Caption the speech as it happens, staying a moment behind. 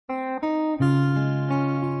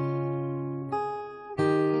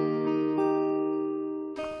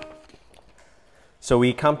So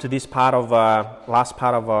we come to this part of last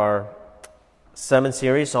part of our sermon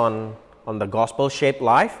series on the gospel-shaped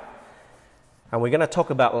life, and we're going to talk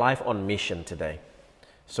about life on mission today.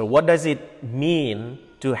 So what does it mean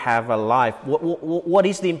to have a life? What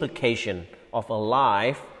is the implication of a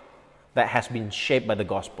life that has been shaped by the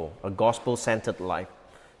gospel, a gospel-centered life?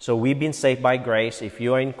 So we've been saved by grace. If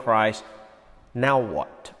you are in Christ, now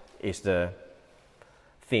what is the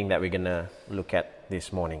thing that we're going to look at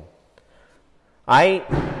this morning? I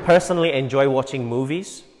personally enjoy watching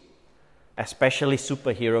movies, especially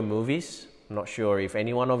superhero movies. I'm not sure if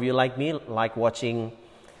any one of you like me like watching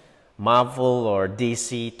Marvel or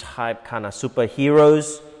DC type kind of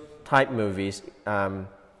superheroes type movies. And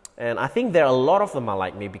I think there are a lot of them are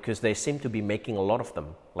like me because they seem to be making a lot of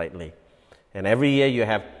them lately. And every year you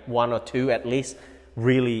have one or two at least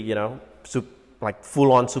really, like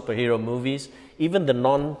full-on superhero movies. Even the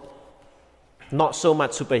not so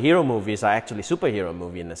much superhero movies are actually superhero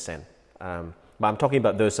movie in a sense. But I'm talking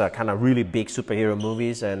about those kind of really big superhero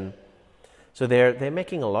movies, and so they're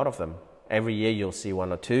making a lot of them. Every year you'll see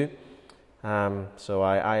one or two. So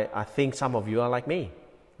I think some of you are like me,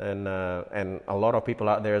 and a lot of people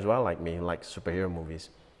out there as well like me, like superhero movies.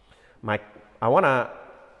 I want to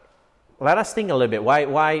let us think a little bit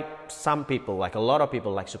why some people, like a lot of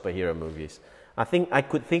people, like superhero movies. I think I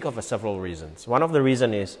could think of several reasons. One of the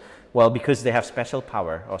reasons is, well, because they have special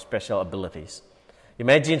power or special abilities.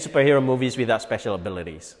 Imagine superhero movies without special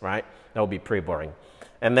abilities, right? That would be pretty boring.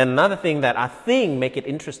 And then another thing that I think make it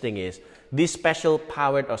interesting is these special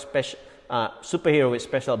powered or special superhero with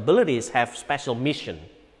special abilities have special mission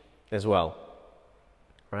as well,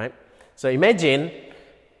 right? So imagine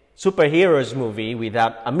superheroes movie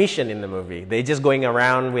without a mission in the movie. They're just going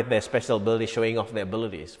around with their special abilities, showing off their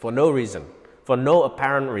abilities for no reason. For no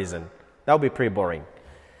apparent reason. That would be pretty boring.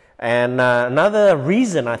 And another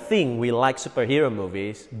reason I think we like superhero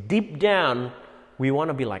movies, deep down, we want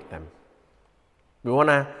to be like them. We want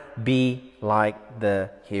to be like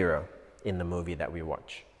the hero in the movie that we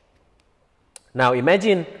watch. Now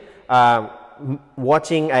imagine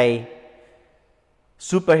watching a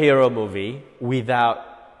superhero movie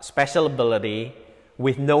without special ability,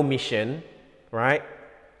 with no mission, right?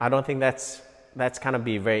 I don't think that's kind of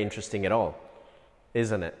be very interesting at all.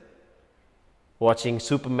 Isn't it? Watching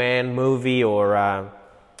Superman movie or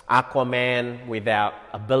Aquaman without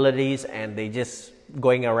abilities and they just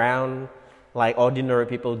going around like ordinary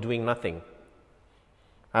people doing nothing.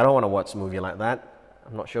 I don't want to watch a movie like that.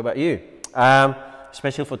 I'm not sure about you.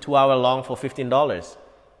 Especially for 2 hours long for $15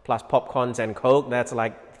 plus popcorns and Coke, that's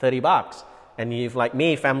like $30. And if like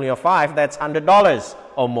me, family of 5, that's $100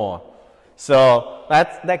 or more. So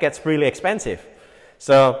that gets really expensive.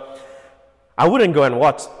 So I wouldn't go and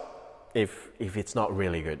watch if it's not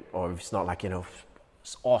really good or if it's not like,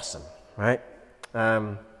 it's awesome, right?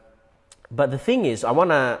 But the thing is, I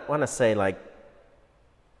wanna say, like,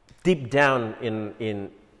 deep down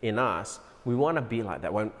in us, we want to be like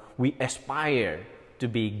that. When we aspire to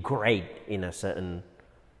be great in a certain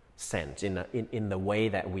sense, in the way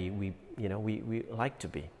that we like to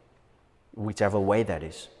be, whichever way that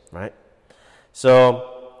is, right?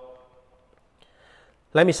 So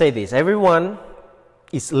let me say this, everyone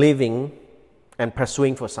is living and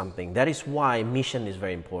pursuing for something. That is why mission is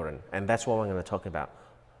very important. And that's what I'm going to talk about,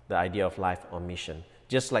 the idea of life on mission.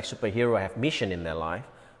 Just like superheroes have mission in their life,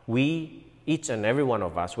 we, each and every one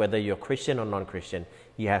of us, whether you're Christian or non-Christian,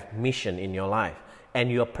 you have mission in your life.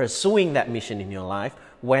 And you're pursuing that mission in your life,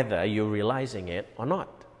 whether you're realizing it or not.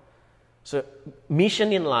 So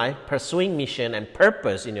mission in life, pursuing mission and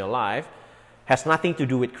purpose in your life has nothing to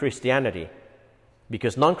do with Christianity,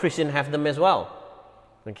 because non-Christians have them as well.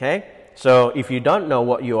 Okay? So if you don't know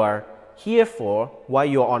what you are here for, why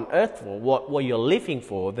you're on earth for, what you're living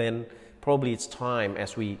for, then probably it's time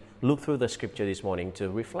as we look through the scripture this morning to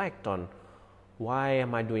reflect on, why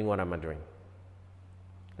am I doing what am I doing?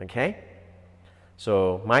 Okay?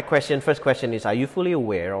 So my first question is, are you fully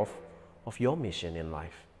aware of your mission in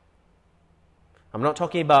life? I'm not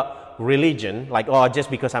talking about religion, like,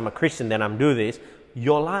 just because I'm a Christian, then I'm doing this.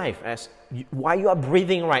 Your life, why you are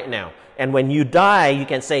breathing right now. And when you die, you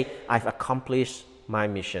can say, I've accomplished my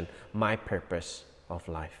mission, my purpose of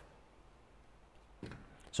life.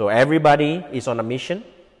 So everybody is on a mission,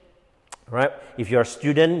 right? If you're a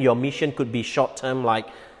student, your mission could be short-term, like,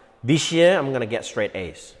 this year, I'm going to get straight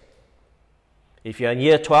A's. If you're in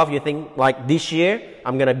year 12, you think, like, this year,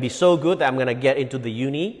 I'm going to be so good that I'm going to get into the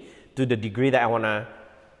uni to the degree that I want to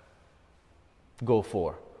go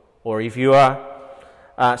for. Or if you are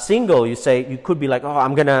Single, you could be like, oh,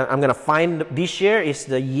 I'm gonna find, this year is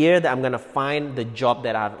the year that I'm gonna find the job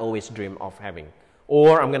that I've always dreamed of having,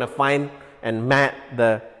 or I'm gonna find and meet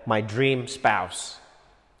my dream spouse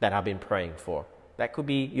that I've been praying for. That could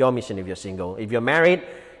be your mission if you're single. If you're married,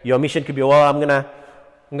 your mission could be, well, I'm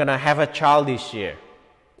gonna have a child this year.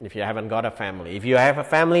 If you haven't got a family, if you have a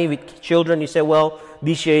family with children, you say, well,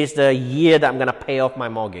 this year is the year that I'm gonna pay off my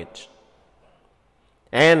mortgage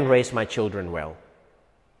and raise my children well.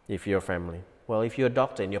 If you're a family, well, if you're a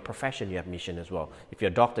doctor in your profession, you have mission as well. If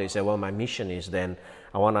you're a doctor, you say, well, my mission is then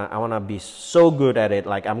I wanna be so good at it,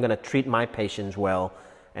 like I'm gonna treat my patients well,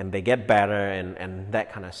 and they get better, and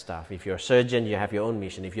that kind of stuff. If you're a surgeon, you have your own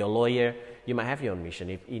mission. If you're a lawyer, you might have your own mission.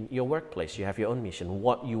 If in your workplace, you have your own mission,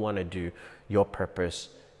 what you want to do, your purpose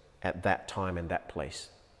at that time and that place.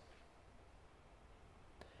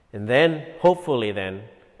 And then, hopefully then,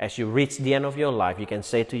 as you reach the end of your life, you can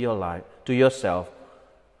say to yourself,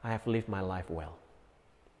 I have lived my life well,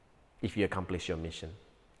 if you accomplish your mission.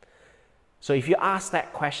 So if you ask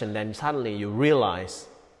that question, then suddenly you realize,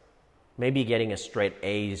 maybe getting a straight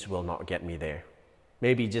A's will not get me there.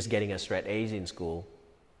 Maybe just getting a straight A's in school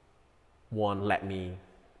won't let me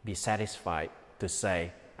be satisfied to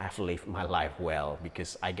say, I've lived my life well,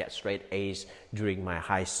 because I get straight A's during my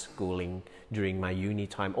high schooling, during my uni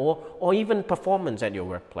time, or even performance at your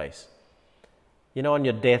workplace. You know, on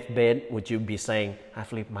your deathbed, would you be saying,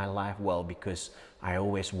 I've lived my life well because I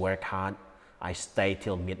always work hard, I stay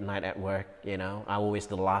till midnight at work, you know, I'm always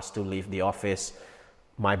the last to leave the office,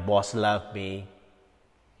 my boss loved me.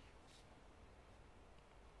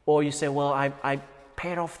 Or you say, well, I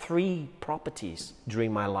paid off 3 properties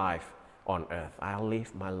during my life on earth. I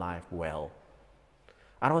live my life well.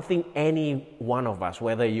 I don't think any one of us,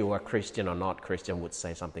 whether you are Christian or not Christian, would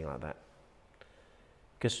say something like that.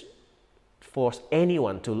 Because for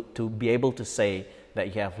anyone to be able to say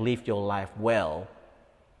that you have lived your life well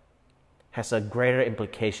has a greater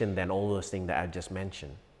implication than all those things that I just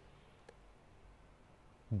mentioned.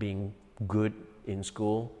 Being good in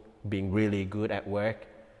school, being really good at work,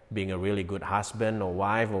 being a really good husband or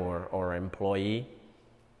wife or employee,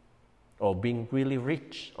 or being really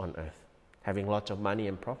rich on earth, having lots of money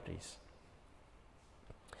and properties.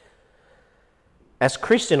 As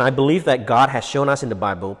Christian, I believe that God has shown us in the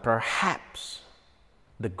Bible perhaps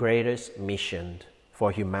the greatest mission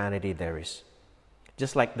for humanity there is.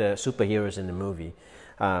 Just like the superheroes in the movie.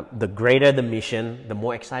 The greater the mission, the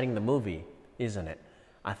more exciting the movie, isn't it?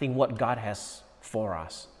 I think what God has for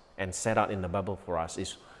us and set out in the Bible for us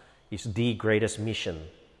is the greatest mission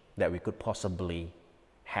that we could possibly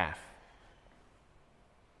have.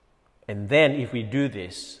 And then if we do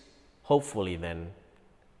this, hopefully then,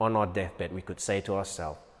 on our deathbed, we could say to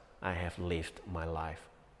ourselves, I have lived my life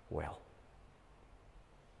well.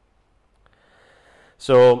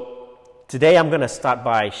 So today I'm going to start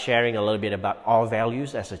by sharing a little bit about our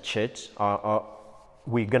values as a church.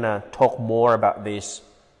 We're going to talk more about this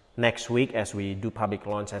next week as we do public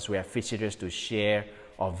launch, as we have visitors to share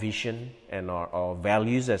our vision and our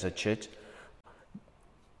values as a church.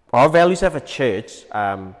 Our values as a church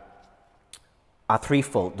are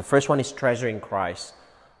threefold. The first one is treasuring Christ.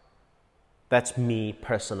 That's me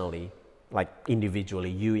personally, like individually,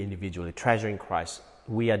 you individually, treasuring Christ.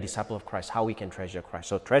 We are disciples of Christ, how we can treasure Christ.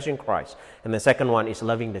 So treasuring Christ. And the second one is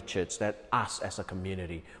loving the church, that us as a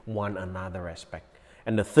community, one another respect.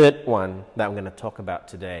 And the third one that I'm going to talk about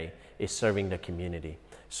today is serving the community.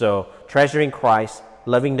 So treasuring Christ,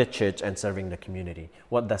 loving the church, and serving the community.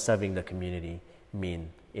 What does serving the community mean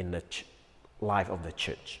in the life of the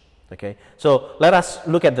church? Okay, so let us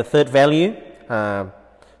look at the third value,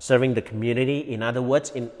 serving the community. In other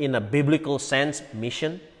words, in a biblical sense,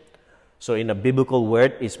 mission. So in a biblical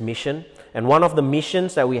word is mission. And one of the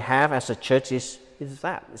missions that we have as a church is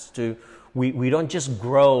to, we don't just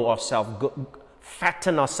grow ourselves,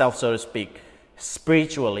 fatten ourselves, so to speak,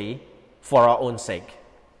 spiritually for our own sake.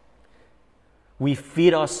 We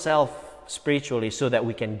feed ourselves spiritually so that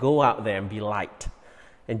we can go out there and be light.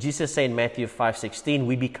 And Jesus said in Matthew 5:16,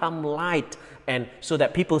 we become light, and so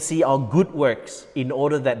that people see our good works in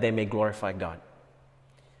order that they may glorify God.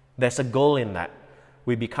 There's a goal in that.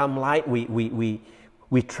 We become light,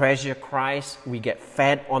 we treasure Christ, we get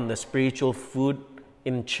fed on the spiritual food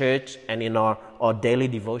in church and in our daily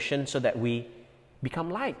devotion so that we become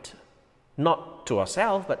light. Not to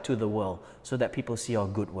ourselves, but to the world, so that people see our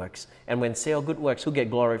good works. And when say our good works, who get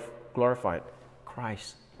glorified?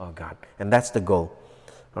 Christ, our God. And that's the goal.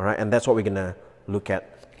 All right, and that's what we're going to look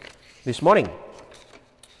at this morning.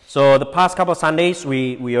 So the past couple of Sundays,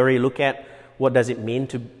 we already look at what does it mean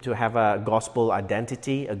to have a gospel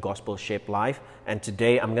identity, a gospel-shaped life. And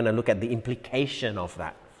today I'm going to look at the implication of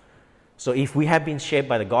that. So if we have been shaped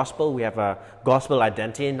by the gospel, we have a gospel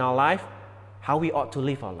identity in our life, how we ought to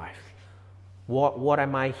live our life. What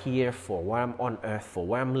am I here for? What I'm on earth for?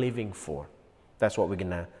 What I'm living for? That's what we're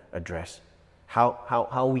going to address.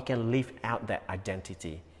 How we can live out that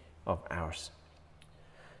identity of ours.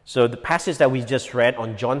 So the passage that we just read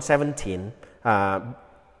on John 17,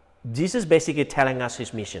 Jesus basically telling us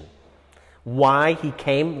his mission. Why he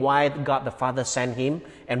came, why God the Father sent him,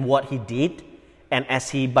 and what he did. And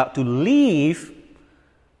as he about to leave,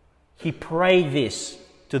 he prayed this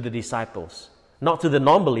to the disciples. Not to the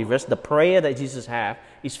non-believers. The prayer that Jesus has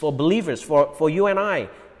is for believers, for you and I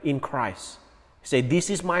in Christ. He said,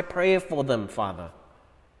 this is my prayer for them, Father.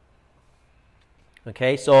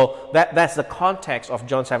 Okay, so that's the context of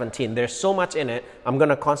John 17. There's so much in it. I'm going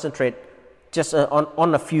to concentrate just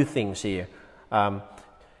on a few things here. John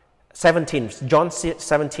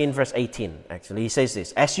 17 verse 18, actually. He says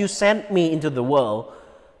this, as you sent me into the world,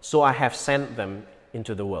 so I have sent them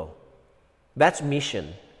into the world. That's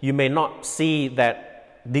mission. You may not see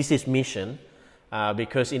that this is mission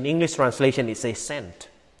because in English translation it says sent.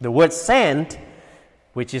 The word sent,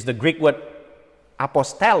 which is the Greek word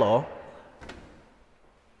apostello,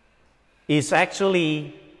 is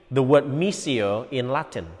actually the word missio in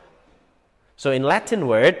Latin. So in Latin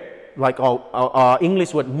word, like our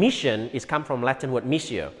English word mission is come from Latin word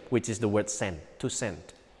missio, which is the word send, to send.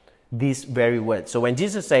 This very word. So when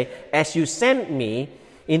Jesus say, as you sent me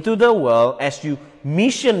into the world, as you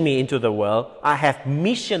mission me into the world, I have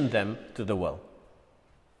missioned them to the world.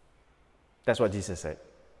 That's what Jesus said.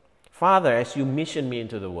 Father, as you mission me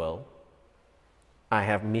into the world, I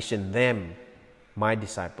have missioned them, my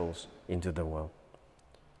disciples, into the world.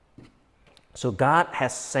 So God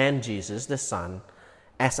has sent Jesus, the Son,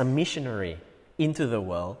 as a missionary into the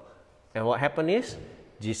world. And what happened is,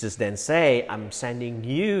 Jesus then say, I'm sending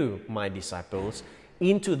you, my disciples,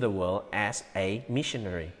 into the world as a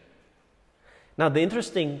missionary. Now, the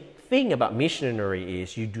interesting thing about missionary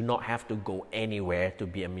is you do not have to go anywhere to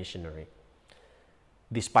be a missionary.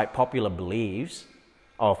 Despite popular beliefs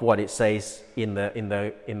of what it says in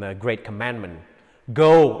the Great Commandment,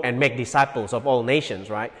 go and make disciples of all nations,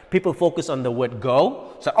 right? People focus on the word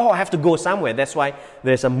go. So, I have to go somewhere. That's why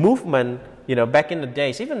there's a movement, back in the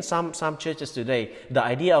days, even some churches today, the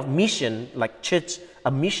idea of mission, like church,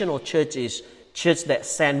 a missional church is church that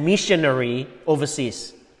send missionary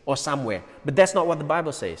overseas or somewhere. But that's not what the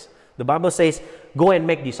Bible says. The Bible says, go and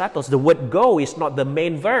make disciples. The word go is not the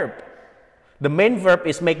main verb. The main verb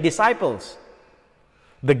is make disciples.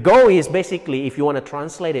 The go is basically, if you want to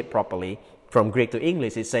translate it properly, from Greek to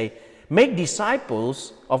English, it say, make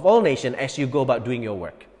disciples of all nations as you go about doing your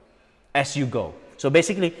work. As you go. So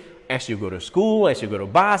basically, as you go to school, as you go to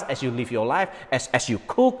bus, as you live your life, as you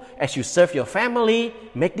cook, as you serve your family,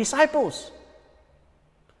 make disciples.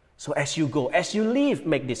 So as you go, as you live,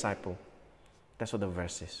 make disciples. That's what the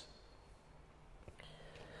verse is.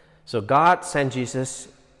 So God sent Jesus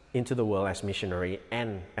into the world as missionary,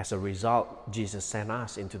 and as a result, Jesus sent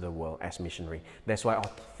us into the world as missionary. That's why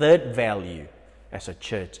our third value as a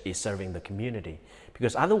church is serving the community.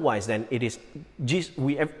 Because otherwise, then it is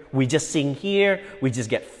we just sing here, we just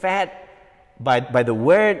get fed by the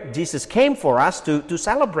word. Jesus came for us to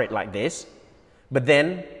celebrate like this, but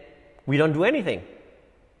then we don't do anything.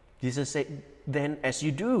 Jesus said, then as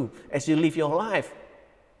you live your life,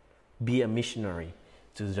 be a missionary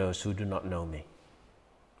to those who do not know me.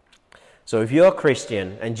 So if you're a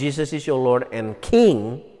Christian and Jesus is your Lord and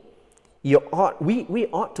King, we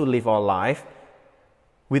ought to live our life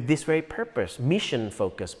with this very purpose,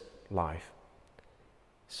 mission-focused life.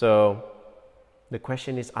 So the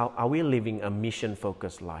question is, are we living a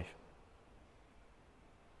mission-focused life?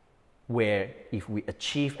 Where if we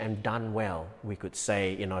achieve and done well, we could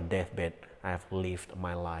say in our deathbed, I have lived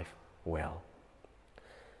my life well.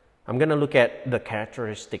 I'm going to look at the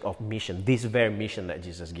characteristic of mission, this very mission that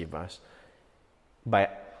Jesus gave us,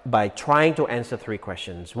 by trying to answer three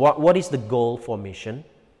questions. What is the goal for mission?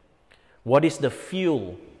 What is the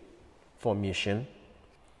fuel for mission?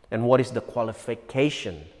 And what is the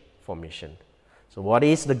qualification for mission? So what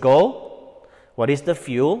is the goal? What is the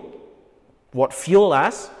fuel? What fuel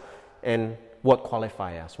us? And what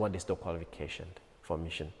qualify us? What is the qualification for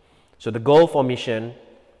mission? So the goal for mission,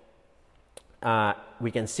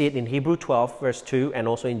 we can see it in Hebrews 12 verse 2 and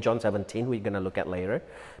also in John 17, we're going to look at later.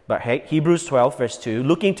 But Hebrews 12 verse 2,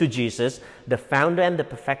 looking to Jesus, the founder and the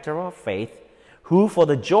perfecter of faith, who for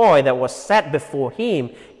the joy that was set before him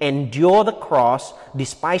endured the cross,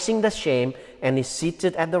 despising the shame, and is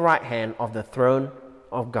seated at the right hand of the throne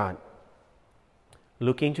of God.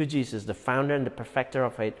 looking to Jesus, the founder and the perfecter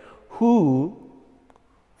of faith, who,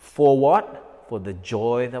 for what? For the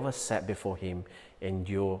joy that was set before him,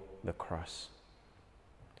 endure the cross.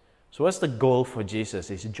 So what's the goal for Jesus?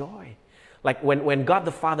 It's joy. Like when God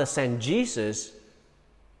the Father sent Jesus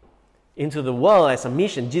into the world as a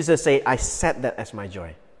mission, Jesus said, I set that as my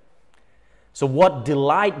joy. So what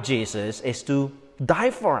delight Jesus is to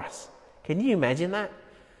die for us. Can you imagine that?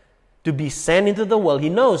 To be sent into the world. He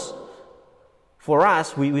knows for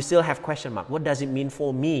us, we still have question mark. What does it mean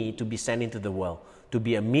for me to be sent into the world? To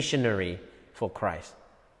be a missionary for Christ?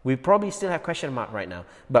 We probably still have question mark right now.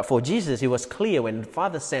 But for Jesus, it was clear when the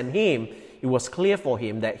Father sent him, it was clear for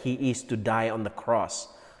him that he is to die on the cross,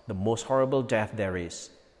 the most horrible death there is,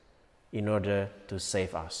 in order to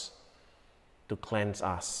save us, to cleanse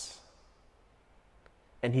us.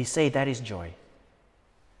 And he said that is joy.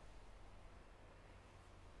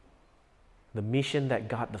 The mission that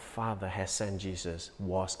God the Father has sent Jesus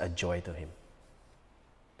was a joy to him.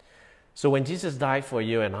 So when Jesus died for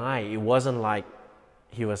you and I, it wasn't like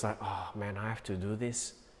he was like, oh man, I have to do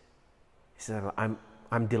this. He said,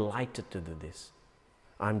 I'm delighted to do this.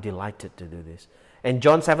 I'm delighted to do this. And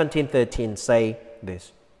John 17:13 say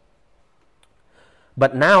this.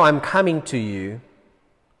 But now I'm coming to you,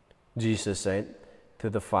 Jesus said to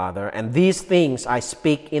the Father, and these things I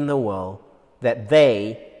speak in the world, that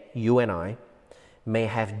they, you and I, may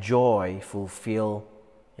have joy fulfilled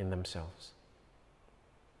in themselves.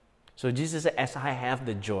 So Jesus said, as I have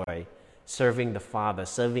the joy serving the Father,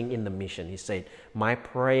 serving in the mission, he said, my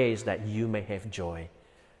prayer is that you may have joy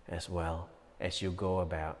as well as you go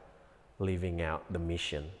about living out the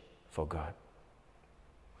mission for God.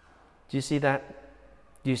 Do you see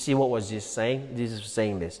that? Do you see what was Jesus saying? Jesus was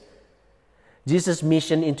saying this. Jesus'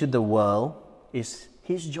 mission into the world is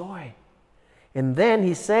his joy. And then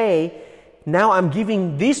he say, now I'm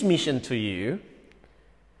giving this mission to you.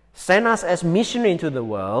 Send us as missionary into the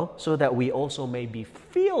world so that we also may be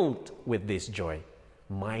filled with this joy.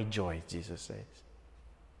 My joy, Jesus says.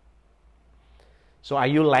 So are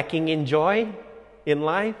you lacking in joy in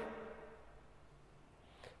life?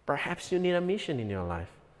 Perhaps you need a mission in your life.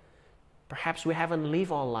 Perhaps we haven't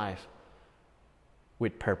lived our life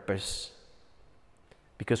with purpose.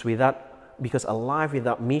 Because a life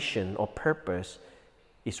without mission or purpose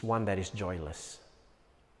is one that is joyless.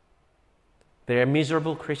 There are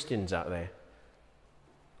miserable Christians out there.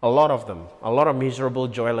 A lot of them. A lot of miserable,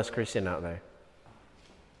 joyless Christians out there.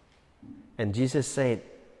 And Jesus said,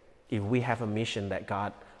 if we have a mission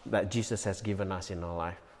that Jesus has given us in our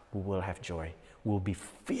life, we will have joy. We'll be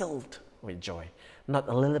filled with joy. Not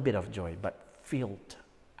a little bit of joy, but filled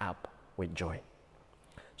up with joy.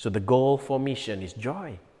 So the goal for mission is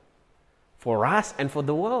joy. For us and for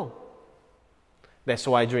the world. That's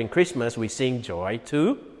why during Christmas we sing joy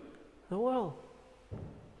to the world.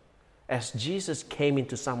 As Jesus came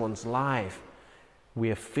into someone's life, we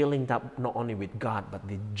are filling up not only with God, but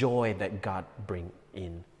the joy that God brings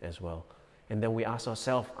in as well. And then we ask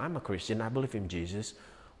ourselves, I'm a Christian, I believe in Jesus,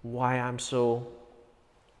 why I'm so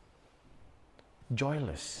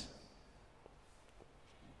joyless?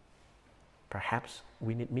 Perhaps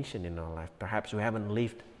we need mission in our life. Perhaps we haven't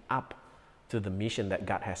lived up to the mission that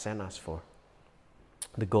God has sent us for.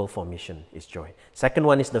 The goal for mission is joy. Second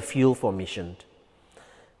one is the fuel for mission.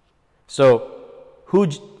 So, who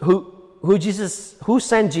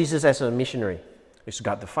sent Jesus as a missionary? It's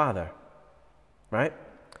God the Father, right?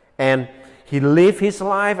 And he lived his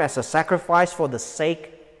life as a sacrifice for the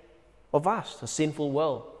sake of us, the sinful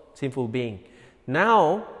world, sinful being.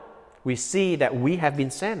 Now, we see that we have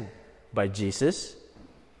been sent by Jesus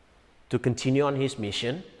to continue on his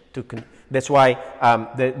mission. That's why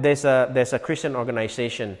there's a Christian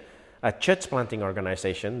organization, a church planting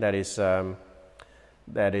organization that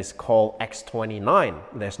is called Acts 29.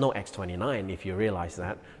 There's no Acts 29 if you realize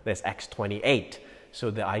that. There's Acts 28.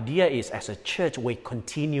 So the idea is as a church we're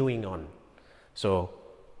continuing on. So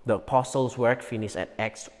the apostles' work finished at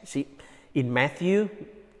Acts. See, in Matthew,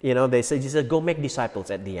 they say Jesus go make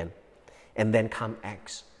disciples at the end, and then come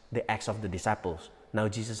Acts, the Acts of the disciples. Now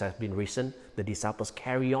Jesus has been risen, the disciples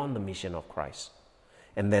carry on the mission of Christ.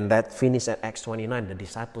 And then that finished at Acts 29, the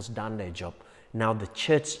disciples done their job. Now the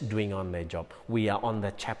church doing on their job. We are on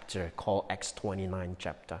the chapter called Acts 29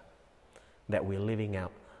 chapter, that we're living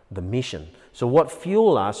out the mission. So what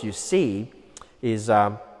fuels us, you see, is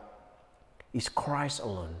Christ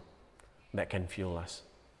alone that can fuel us.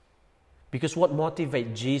 Because what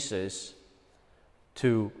motivates Jesus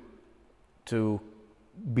to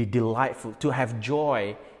be delightful, to have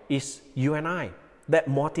joy, is you and I. That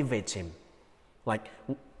motivates him. Like,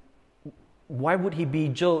 why would he be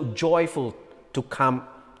joyful to come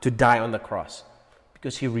to die on the cross?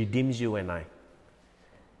 because He redeems you and I.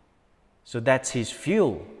 So that's His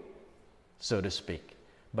fuel, so to speak.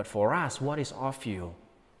 But for us, what is our fuel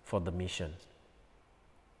for the mission?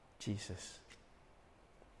 Jesus.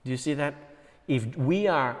 Do you see that? If we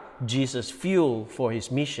are Jesus' fuel for His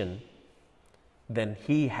mission, then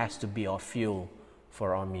He has to be our fuel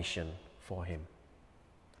for our mission for Him.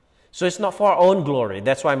 So it's not for our own glory.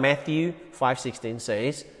 That's why Matthew 5:16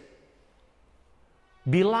 says,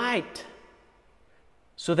 "Be light,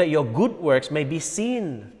 so that your good works may be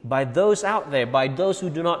seen by those out there, by those who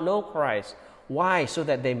do not know Christ." Why? So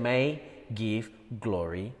that they may give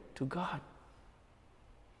glory to God.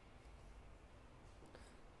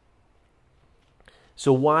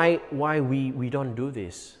 So why we don't do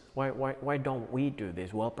this? Why don't we do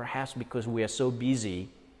this? Well, perhaps because we are so busy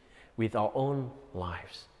with our own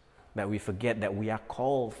lives that we forget that we are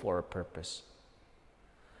called for a purpose.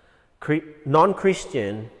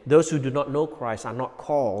 Non-Christian, those who do not know Christ, are not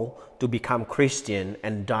called to become Christian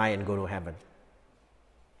and die and go to heaven.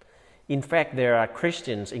 In fact, there are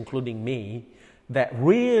Christians, including me, that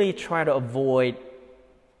really try to avoid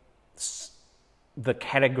the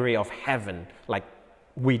category of heaven. Like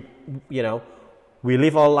we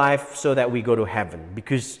live our life so that we go to heaven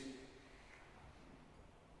because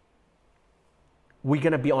we're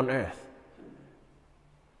going to be on earth.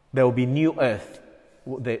 There will be new earth.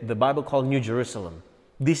 The Bible called New Jerusalem.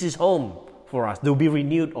 This is home for us. They'll be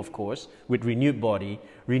renewed, of course, with renewed body,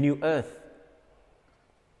 renewed earth.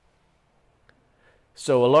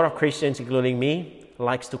 So a lot of Christians, including me,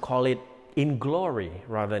 likes to call it in glory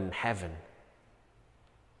rather than heaven.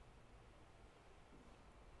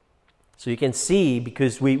 So you can see,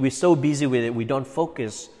 because we're so busy with it, we don't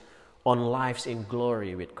focus on lives in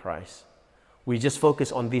glory with Christ. We just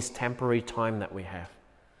focus on this temporary time that we have.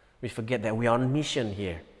 We forget that we are on mission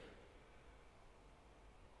here.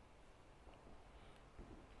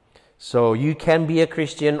 So you can be a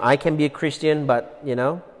Christian, I can be a Christian, but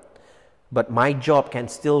my job can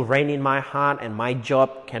still reign in my heart, and my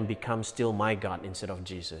job can become still my God instead of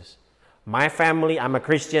Jesus. My family, I'm a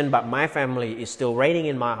Christian, but my family is still reigning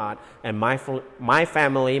in my heart, and my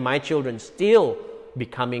family, my children, still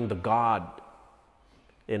becoming the God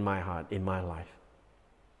in my heart, in my life.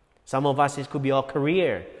 Some of us, it could be our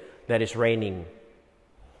career that is reigning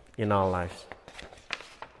in our lives.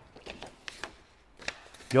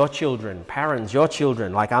 Your children, parents, your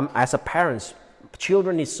children, like as a parent,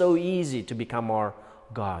 children is so easy to become our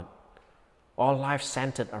God. All life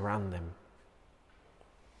centered around them.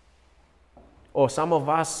 Or some of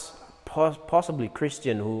us, possibly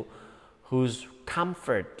Christian, whose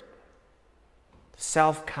comfort,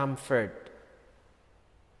 self-comfort,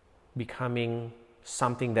 becoming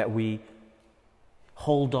something that we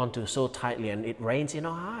hold on to so tightly, and it reigns in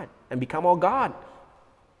our heart and become our God.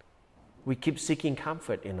 We keep seeking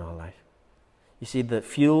comfort in our life. You see, the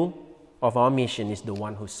fuel of our mission is the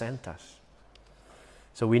one who sent us.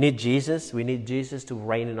 So we need Jesus. We need Jesus to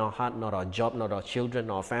reign in our heart, not our job, not our children,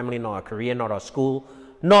 not our family, not our career, not our school,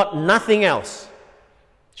 nothing else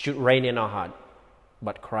should reign in our heart,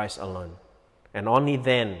 but Christ alone. And only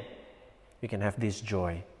then we can have this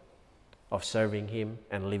joy of serving Him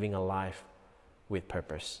and living a life with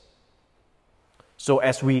purpose. So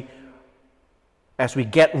as we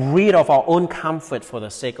get rid of our own comfort for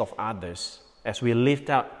the sake of others, as we lift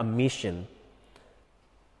out a mission,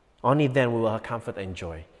 only then we will have comfort and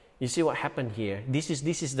joy. You see what happened here? This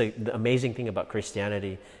is the amazing thing about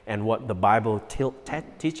Christianity and what the Bible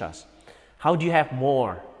teaches us. How do you have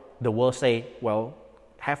more? The world say, well,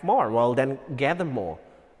 have more. Well, then gather more,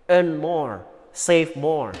 earn more, save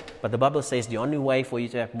more. But the Bible says the only way for you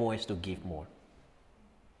to have more is to give more.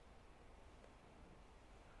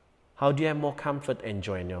 How do you have more comfort and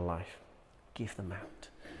joy in your life? Give them out.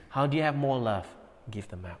 How do you have more love? Give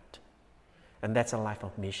them out. And that's a life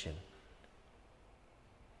of mission.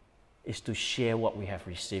 Is to share what we have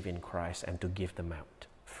received in Christ and to give them out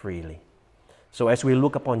freely. So as we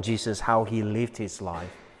look upon Jesus, how He lived His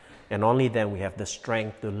life, and only then we have the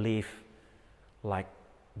strength to live like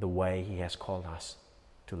the way He has called us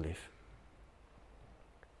to live.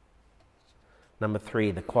 Number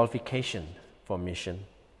 3, the qualification for mission.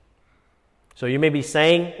 So you may be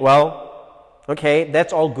saying, well, okay,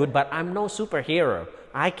 that's all good, but I'm no superhero.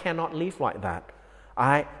 I cannot live like that.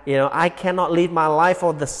 I cannot live my life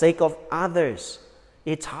for the sake of others.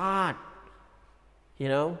 It's hard.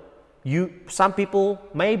 Some people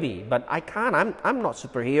maybe, but I can't. I'm not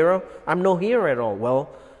superhero. I'm no hero at all. Well,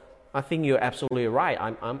 I think you're absolutely right.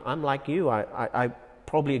 I'm like you. I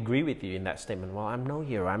probably agree with you in that statement. Well, I'm no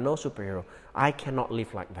hero. I'm no superhero. I cannot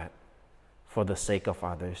live like that for the sake of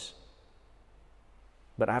others.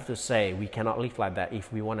 But I have to say, we cannot live like that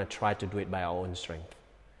if we want to try to do it by our own strength.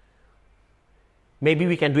 Maybe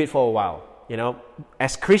we can do it for a while.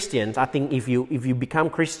 As Christians, I think if you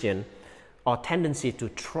become Christian, our tendency to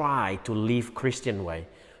try to live Christian way.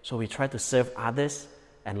 So we try to serve others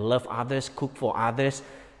and love others, cook for others,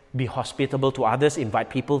 be hospitable to others,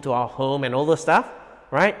 invite people to our home and all those stuff,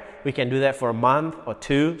 right? We can do that for a month or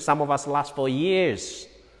two. Some of us last for years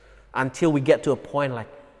until we get to a point like,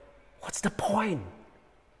 what's the point?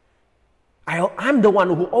 I'm the one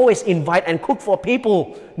who always invite and cook for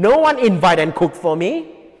people. No one invite and cook for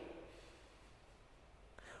me.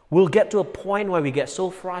 We'll get to a point where we get so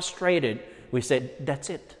frustrated, we say, that's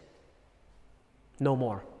it. No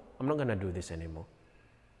more. I'm not going to do this anymore.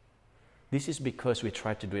 This is because we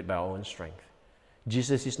try to do it by our own strength.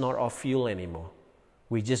 Jesus is not our fuel anymore.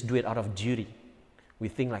 We just do it out of duty. We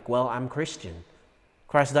think like, well, I'm Christian.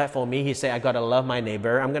 Christ died for me. He said, I got to love my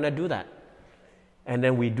neighbor. I'm going to do that. And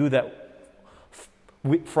then we do that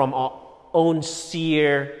from our own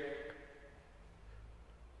sheer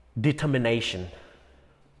determination.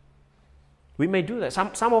 We may do that.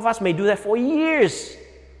 Some of us may do that for years.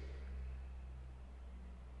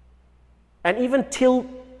 And even till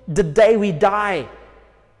the day we die,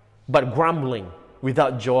 but grumbling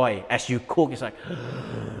without joy. As you cook, it's like,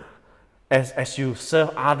 as you serve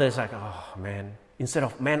others, like, oh man. Instead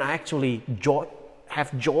of, man, I actually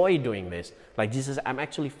have joy doing this. Like Jesus, I'm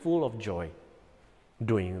actually full of joy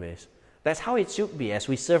doing this. That's how it should be. As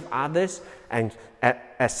we serve others and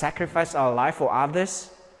as sacrifice our life for others,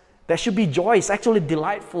 there should be joy. It's actually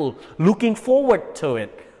delightful. Looking forward to it.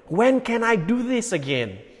 When can I do this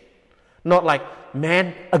again? Not like,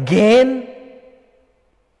 man, again?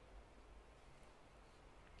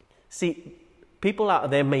 See, people out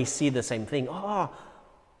there may see the same thing. Oh,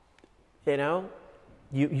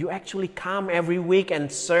 you actually come every week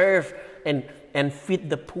and serve and feed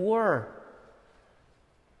the poor.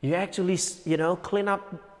 You actually, clean up,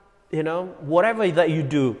 whatever that you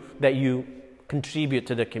do, that you contribute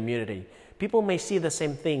to the community. People may see the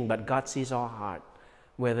same thing, but God sees our heart.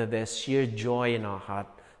 Whether there's sheer joy in our heart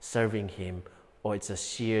serving Him, or it's a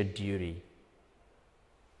sheer duty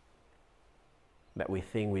that we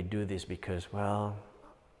think we do this because, well,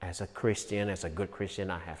 as a Christian, as a good Christian,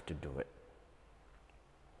 I have to do it.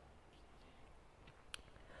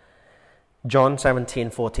 John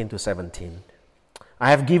 17:14-17. I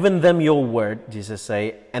have given them your word, Jesus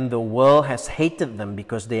said, and the world has hated them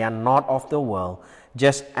because they are not of the world,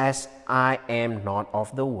 just as I am not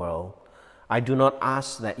of the world. I do not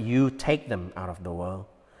ask that you take them out of the world,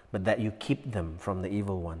 but that you keep them from the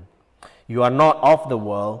evil one. You are not of the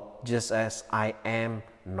world, just as I am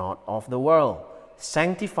not of the world.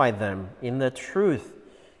 Sanctify them in the truth.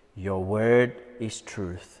 Your word is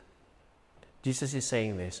truth. Jesus is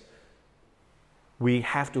saying this. We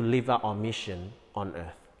have to live out our mission on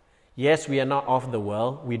earth. Yes, we are not of the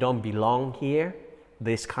world. We don't belong here,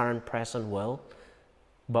 this current present world,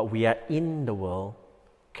 but we are in the world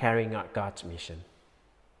carrying out God's mission.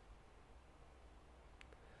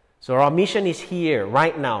 So our mission is here,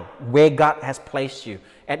 right now, where God has placed you.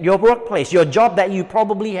 At your workplace, your job that you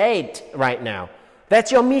probably hate right now.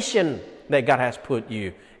 That's your mission that God has put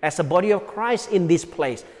you. As a body of Christ in this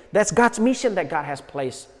place, that's God's mission that God has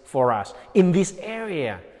placed for us in this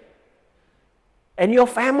area. And your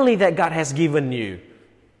family that God has given you.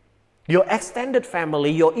 Your extended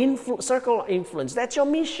family, your circle of influence, that's your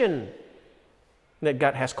mission that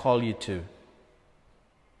God has called you to.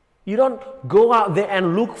 You don't go out there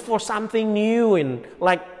and look for something new and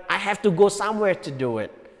like, I have to go somewhere to do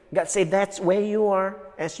it. God said, that's where you are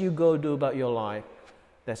as you go do about your life.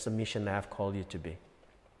 That's the mission that I've called you to be.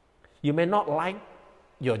 You may not like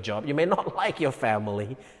your job, you may not like your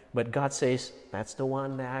family, but God says, that's the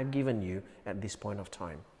one that I've given you at this point of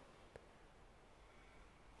time.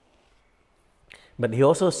 But He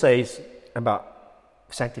also says about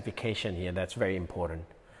sanctification here, that's very important.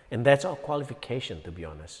 And that's our qualification, to be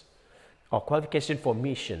honest. Our qualification for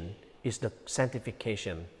mission is the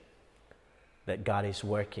sanctification that God is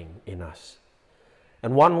working in us.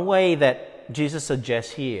 And one way that Jesus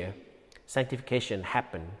suggests here, sanctification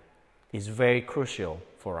happen, is very crucial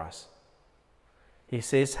for us. He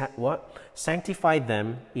says, what? Sanctify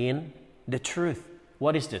them in the truth.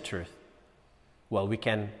 What is the truth? Well, we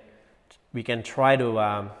can try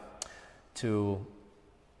to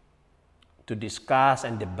discuss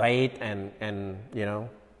and debate and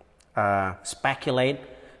speculate,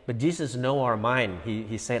 but Jesus knows our mind.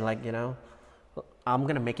 He said, I'm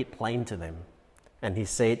going to make it plain to them. And He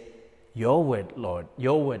said, your word, Lord,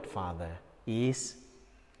 your word, Father, is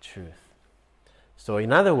truth. So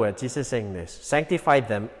in other words, Jesus is saying this, sanctify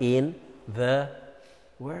them in the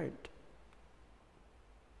word.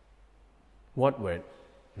 What word?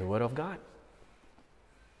 The word of God.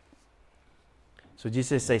 So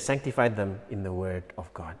Jesus says, sanctify them in the word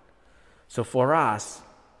of God. So for us,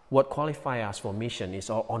 what qualifies us for mission is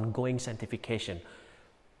our ongoing sanctification.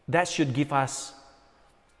 That should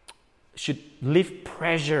lift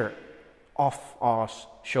pressure off our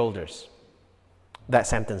shoulders. That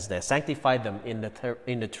sentence there, sanctify them in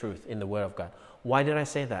the truth, in the word of God. Why did I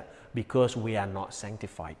say that? Because we are not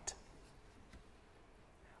sanctified.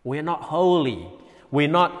 We are not holy. We're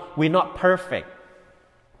not perfect.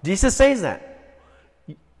 Jesus says that.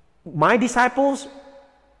 My disciples,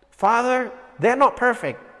 Father, they're not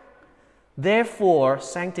perfect. Therefore,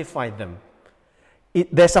 sanctify them.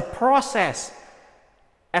 There's a process.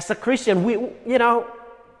 As a Christian,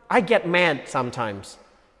 I get mad sometimes.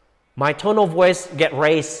 My tone of voice get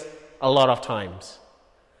raised a lot of times.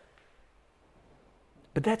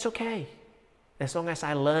 But that's okay, as long as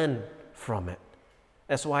I learn from it.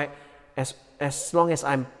 That's why, as long as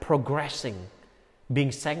I'm progressing,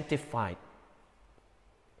 being sanctified,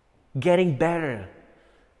 getting better,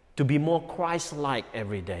 to be more Christ-like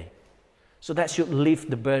every day. So that should lift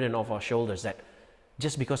the burden off our shoulders that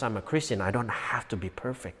just because I'm a Christian, I don't have to be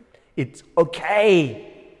perfect. It's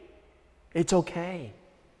okay. It's okay.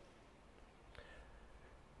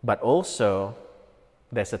 But also,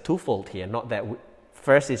 there's a twofold here. Not that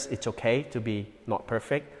first is it's okay to be not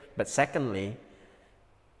perfect, but secondly,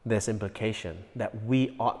 there's implication that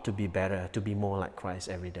we ought to be better, to be more like Christ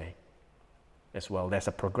every day as well. There's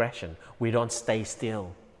a progression. We don't stay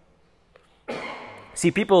still. See,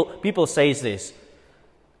 people say this,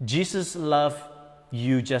 Jesus loved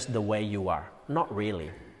you just the way you are. Not really.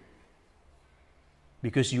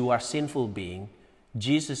 Because you are a sinful being,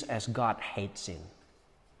 Jesus as God hates sin.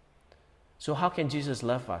 So how can Jesus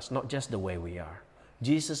love us? Not just the way we are.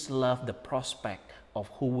 Jesus loved the prospect of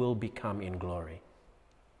who will become in glory.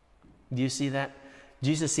 Do you see that?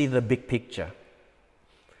 Jesus sees the big picture.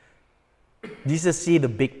 Jesus sees the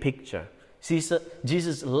big picture.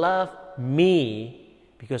 Jesus loved me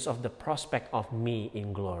because of the prospect of me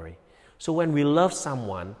in glory. So when we love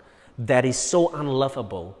someone that is so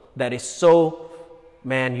unlovable, that is so,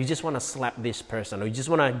 man, you just want to slap this person, or you just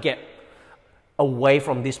want to get away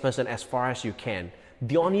from this person as far as you can.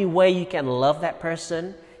 The only way you can love that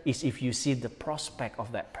person is if you see the prospect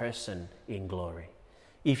of that person in glory.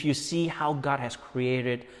 If you see how God has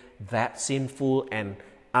created that sinful and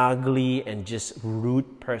ugly and just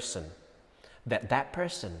rude person, that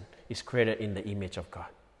person is created in the image of God.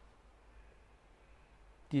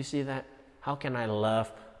 Do you see that? How can I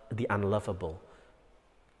love the unlovable?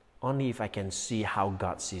 Only if I can see how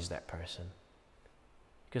God sees that person.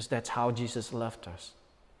 Because that's how Jesus loved us.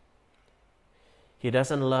 He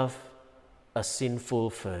doesn't love a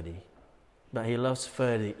sinful Ferdy, but He loves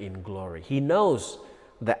Ferdy in glory. He knows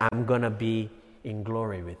that I'm going to be in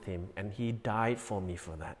glory with Him, and He died for me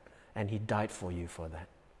for that, and He died for you for that.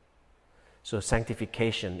 So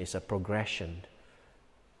sanctification is a progression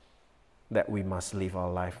that we must live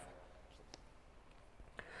our life.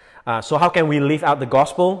 So how can we live out the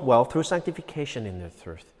gospel? Well, through sanctification in the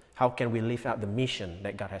truth. How can we live out the mission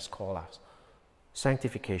that God has called us?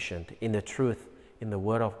 Sanctification in the truth, in the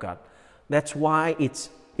Word of God. That's why it's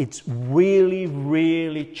really,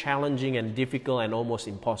 really challenging and difficult and almost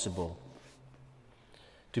impossible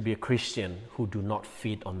to be a Christian who do not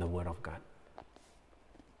feed on the Word of God.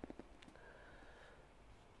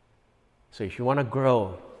 So if you want to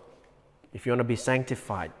grow, if you want to be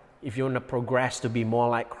sanctified, if you want to progress to be more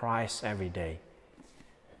like Christ every day,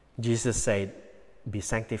 Jesus said, be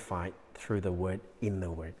sanctified through the Word, in the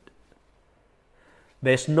Word.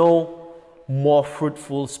 There's no more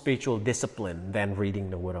fruitful spiritual discipline than reading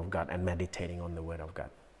the Word of God and meditating on the Word of God.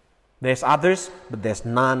 There's others, but there's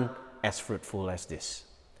none as fruitful as this.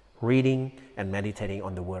 Reading and meditating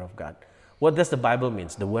on the Word of God. What does the Bible mean?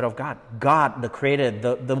 The Word of God. God, the Creator,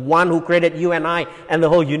 the one who created you and I and the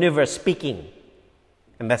whole universe speaking.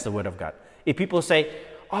 And that's the Word of God. If people say,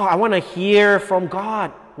 oh, I want to hear from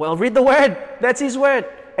God. Well, read the Word. That's His Word.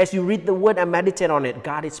 As you read the Word and meditate on it,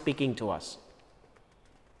 God is speaking to us.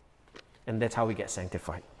 And that's how we get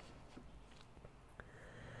sanctified.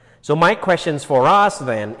 So my questions for us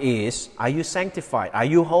then is, are you sanctified? Are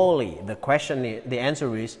you holy? The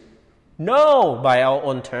answer is, no, by our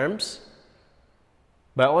own terms.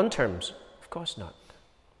 By our own terms, of course not.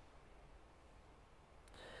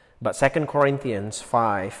 But 2 Corinthians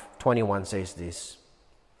 5:21 says this.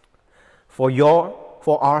 For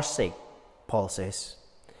our sake, Paul says,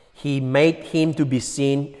 He made Him to be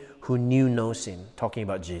sin who knew no sin, talking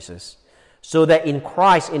about Jesus, so that in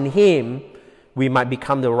Christ, in Him, we might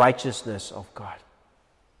become the righteousness of God.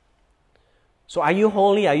 So are you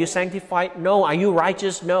holy? Are you sanctified? No. Are you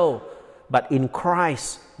righteous? No. But in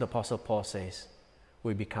Christ, the Apostle Paul says,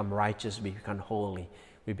 we become righteous, we become holy,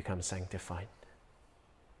 we become sanctified.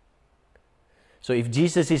 So if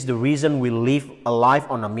Jesus is the reason we live a life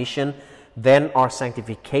on a mission, then our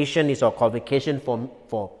sanctification is our qualification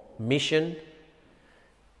for mission.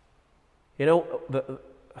 You know,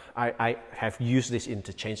 I have used this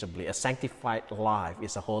interchangeably. A sanctified life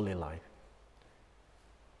is a holy life.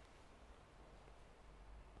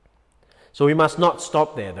 So we must not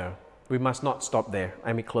stop there, though. We must not stop there.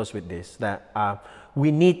 Let me close with this, that we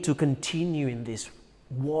need to continue in this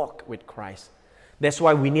walk with Christ. That's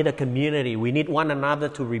why we need a community. We need one another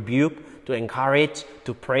to rebuke, to encourage,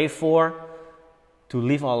 to pray for, to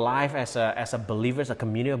live our life as a believers, a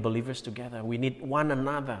community of believers together. We need one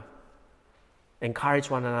another. Encourage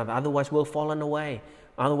one another. Otherwise, we'll fallen away.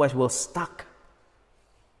 Otherwise, we're stuck.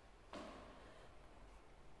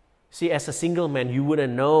 See, as a single man, you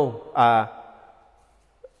wouldn't know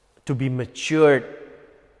to be matured.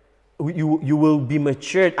 You will be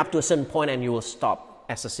matured up to a certain point and you will stop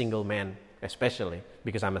as a single man, especially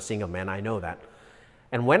because I'm a single man, I know that.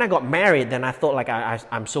 And when I got married, then I thought like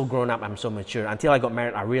I'm so grown up, I'm so mature. Until I got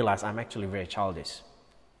married, I realized I'm actually very childish.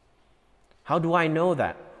 How do I know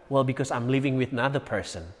that? Well, because I'm living with another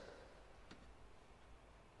person,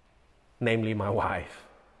 namely my wife.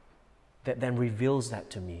 That then reveals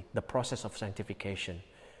that to me, the process of sanctification.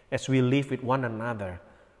 As we live with one another,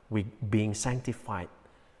 we being sanctified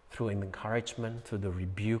through an encouragement, through the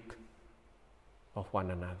rebuke of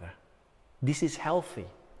one another. This is healthy.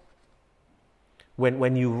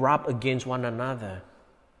 When you rub against one another,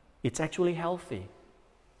 it's actually healthy.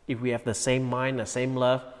 If we have the same mind, the same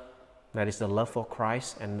love, that is the love for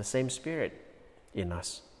Christ and the same Spirit in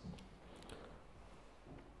us.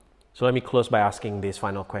 So let me close by asking this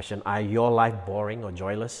final question. Are your life boring or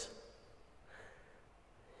joyless?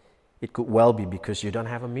 It could well be because you don't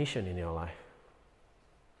have a mission in your life.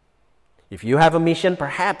 If you have a mission,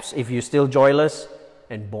 perhaps if you're still joyless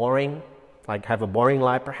and boring, like have a boring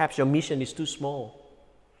life, perhaps your mission is too small.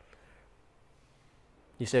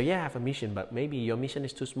 You say, yeah, I have a mission, but maybe your mission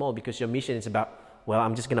is too small because your mission is about, well,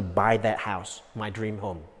 I'm just going to buy that house, my dream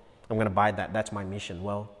home. I'm going to buy that. That's my mission.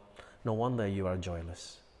 Well, no wonder you are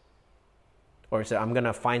joyless. Or you say, I'm going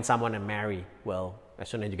to find someone and marry. Well, as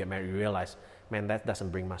soon as you get married, you realize, man, that doesn't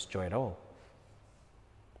bring much joy at all.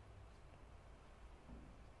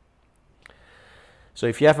 So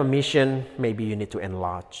if you have a mission, maybe you need to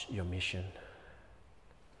enlarge your mission.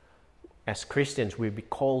 As Christians, we'll be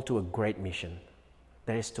called to a great mission.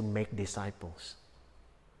 That is to make disciples,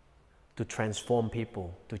 to transform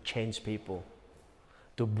people, to change people,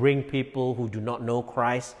 to bring people who do not know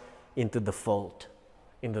Christ into the fold,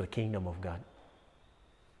 into the kingdom of God.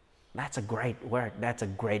 That's a great work. That's a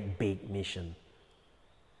great big mission.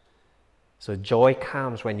 So joy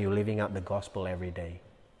comes when you're living out the gospel every day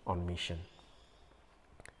on mission.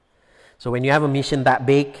 So when you have a mission that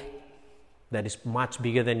big, that is much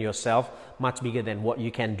bigger than yourself, much bigger than what you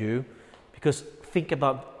can do, because think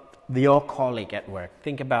about your colleague at work.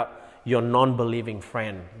 Think about your non-believing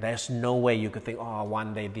friend. There's no way you could think, oh,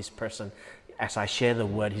 one day this person, as I share the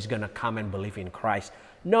word, he's going to come and believe in Christ.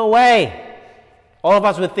 No way! All of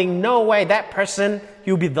us would think, no way, that person,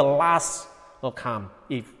 he'll be the last will come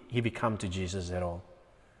if he become to Jesus at all.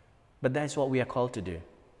 But that's what we are called to do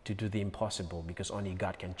the impossible, because only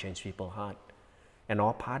God can change people's heart. And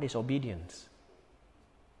our part is obedience.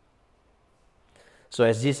 So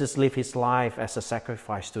as Jesus lived his life as a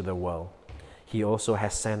sacrifice to the world, he also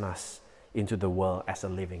has sent us into the world as a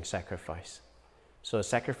living sacrifice. So a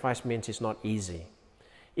sacrifice means it's not easy.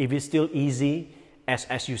 If it's still easy,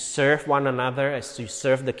 as you serve one another, as you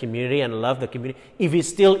serve the community and love the community, if it's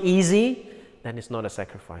still easy, then it's not a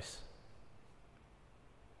sacrifice.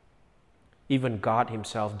 Even God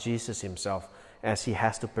himself, Jesus himself, as he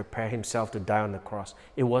has to prepare himself to die on the cross,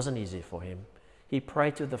 it wasn't easy for him. He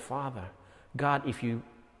prayed to the Father, God,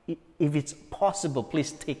 if it's possible,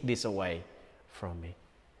 please take this away from me.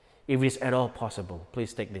 If it's at all possible,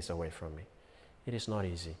 please take this away from me. It is not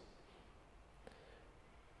easy.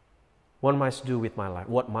 What must I do with my life?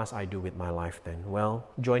 What must I do with my life then? Well,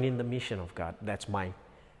 join in the mission of God. That's my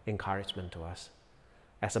encouragement to us.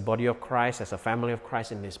 As a body of Christ, as a family of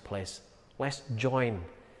Christ in this place, let's join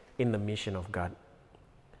in the mission of God.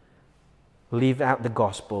 Live out the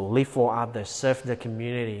gospel, live for others, serve the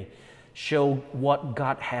community, show what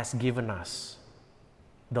God has given us,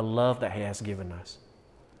 the love that he has given us.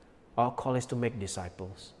 Our call is to make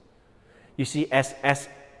disciples. You see, as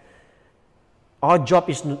our job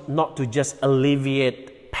is not to just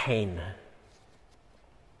alleviate pain.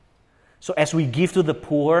 So as we give to the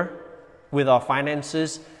poor, with our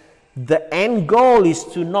finances, the end goal is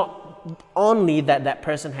to not only that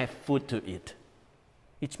person have food to eat.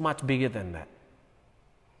 It's much bigger than that.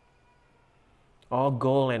 Our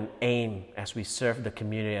goal and aim as we serve the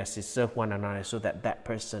community, as we serve one another, so that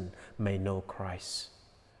person may know Christ,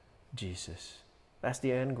 Jesus. That's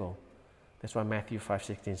the end goal. That's why Matthew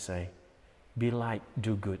 5:16 say, be light,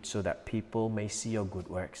 do good, so that people may see your good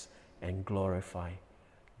works and glorify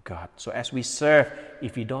God. So as we serve,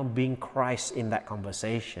 if you don't bring Christ in that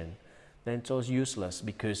conversation, then it's all useless,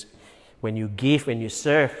 because when you give, when you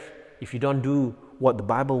serve, if you don't do what the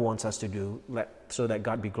Bible wants us to do, so that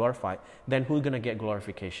God be glorified, then who's going to get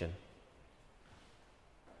glorification?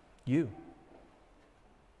 You.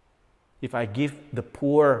 If I give the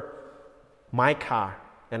poor my car,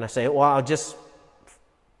 and I say, well, I'll just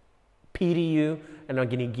pity you, and I'm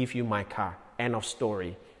going to give you my car. End of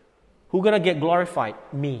story. Who's going to get glorified?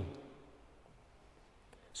 Me.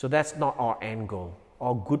 So that's not our end goal.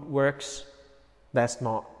 Our good works, that's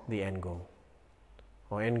not the end goal.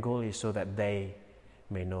 Our end goal is so that they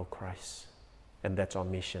may know Christ. And that's our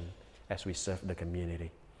mission as we serve the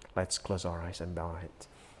community. Let's close our eyes and bow our heads.